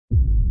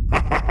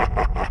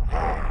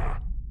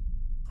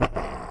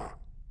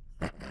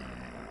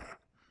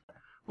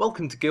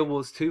Welcome to Guild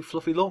Wars 2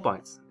 Fluffy Lore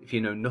Bites. If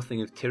you know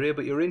nothing of Tyria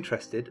but you're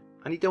interested,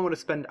 and you don't want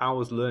to spend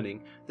hours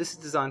learning, this is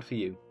designed for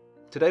you.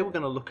 Today we're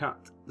going to look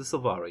at the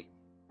Sylvari.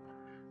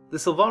 The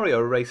Sylvari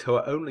are a race who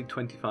are only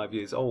 25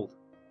 years old.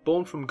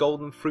 Born from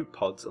golden fruit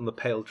pods on the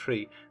pale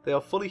tree, they are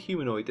fully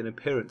humanoid in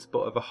appearance but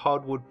of a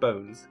hardwood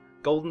bones,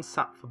 golden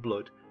sap for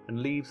blood,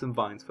 and leaves and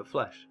vines for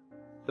flesh.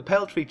 The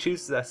pale tree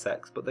chooses their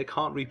sex, but they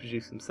can't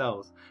reproduce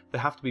themselves. They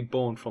have to be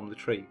born from the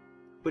tree,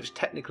 which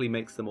technically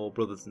makes them all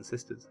brothers and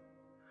sisters.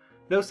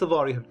 No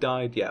Sylvari have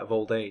died yet of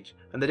old age,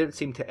 and they don't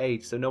seem to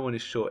age, so no one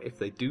is sure if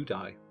they do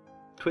die.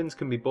 Twins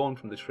can be born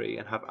from the tree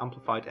and have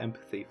amplified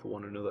empathy for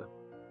one another.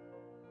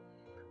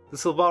 The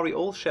Sylvari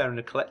all share in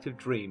a collective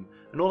dream,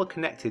 and all are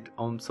connected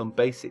on some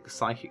basic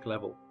psychic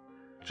level.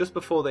 Just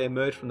before they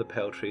emerge from the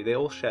pale tree, they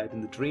all shared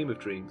in the dream of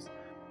dreams.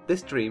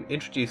 This dream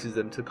introduces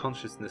them to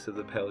consciousness of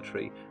the pale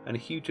tree and a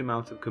huge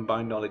amount of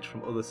combined knowledge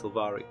from other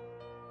Sylvari.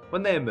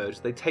 When they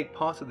emerge, they take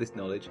part of this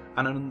knowledge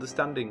and an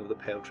understanding of the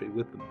pale tree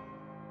with them.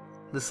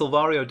 The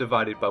Sylvari are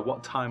divided by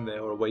what time they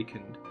are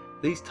awakened.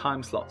 These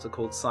time slots are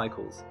called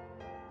cycles.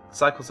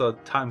 Cycles are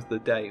times of the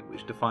day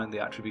which define the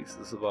attributes of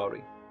the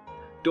Sylvari.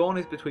 Dawn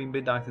is between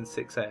midnight and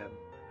 6 AM,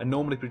 and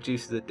normally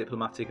produces a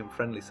diplomatic and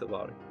friendly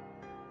Sylvari.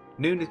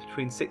 Noon is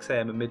between 6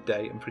 AM and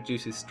midday and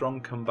produces strong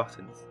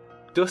combatants.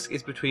 Dusk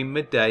is between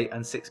midday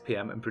and 6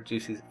 PM and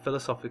produces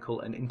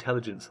philosophical and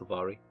intelligent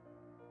Sylvari.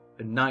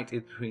 And night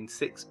is between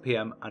 6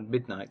 PM and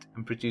midnight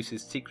and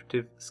produces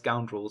secretive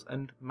scoundrels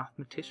and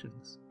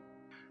mathematicians.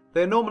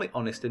 They are normally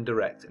honest and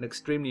direct and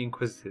extremely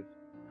inquisitive.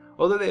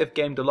 Although they have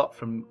gained a lot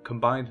from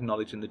combined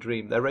knowledge in the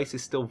dream, their race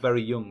is still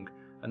very young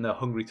and they are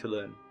hungry to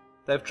learn.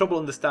 They have trouble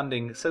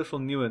understanding social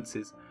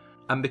nuances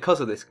and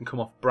because of this can come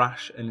off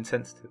brash and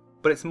insensitive,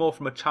 but it's more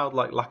from a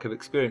childlike lack of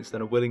experience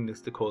than a willingness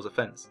to cause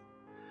offence.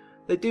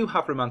 They do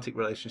have romantic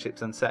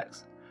relationships and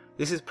sex.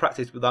 This is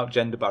practiced without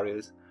gender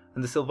barriers,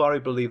 and the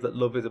Sylvari believe that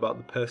love is about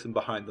the person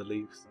behind the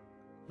leaves.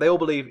 They all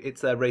believe it's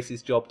their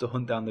race's job to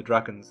hunt down the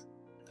dragons,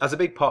 as a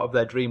big part of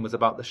their dream was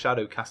about the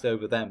shadow cast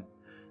over them.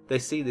 They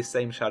see this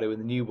same shadow in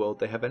the new world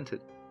they have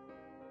entered.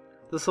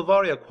 The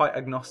Sylvari are quite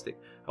agnostic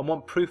and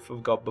want proof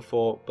of God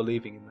before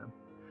believing in them.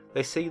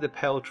 They see the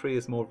pale tree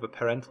as more of a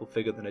parental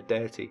figure than a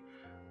deity,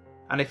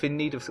 and if in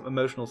need of some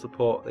emotional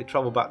support, they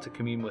travel back to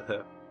commune with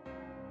her.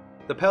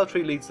 The pale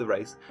tree leads the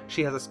race.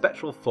 She has a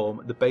spectral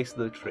form at the base of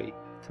the tree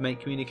to make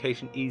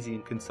communication easy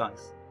and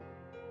concise.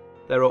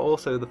 There are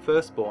also the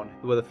firstborn,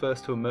 who are the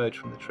first to emerge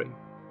from the tree.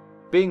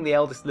 Being the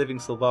eldest living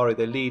Sylvari,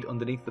 they lead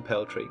underneath the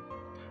pale tree.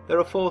 There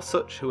are 4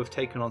 such who have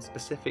taken on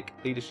specific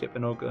leadership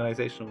and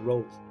organisational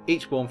roles,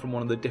 each born from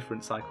one of the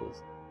different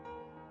cycles.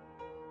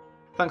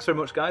 Thanks very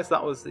much guys,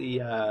 that was the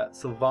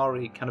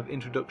Sylvari kind of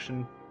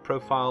introduction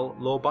profile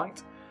lore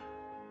bite.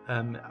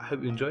 I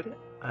hope you enjoyed it.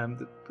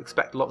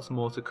 Expect lots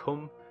more to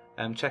come.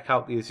 Check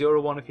out the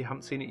Azura one if you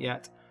haven't seen it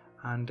yet,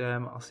 and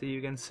I'll see you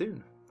again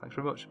soon. Thanks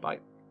very much, bye.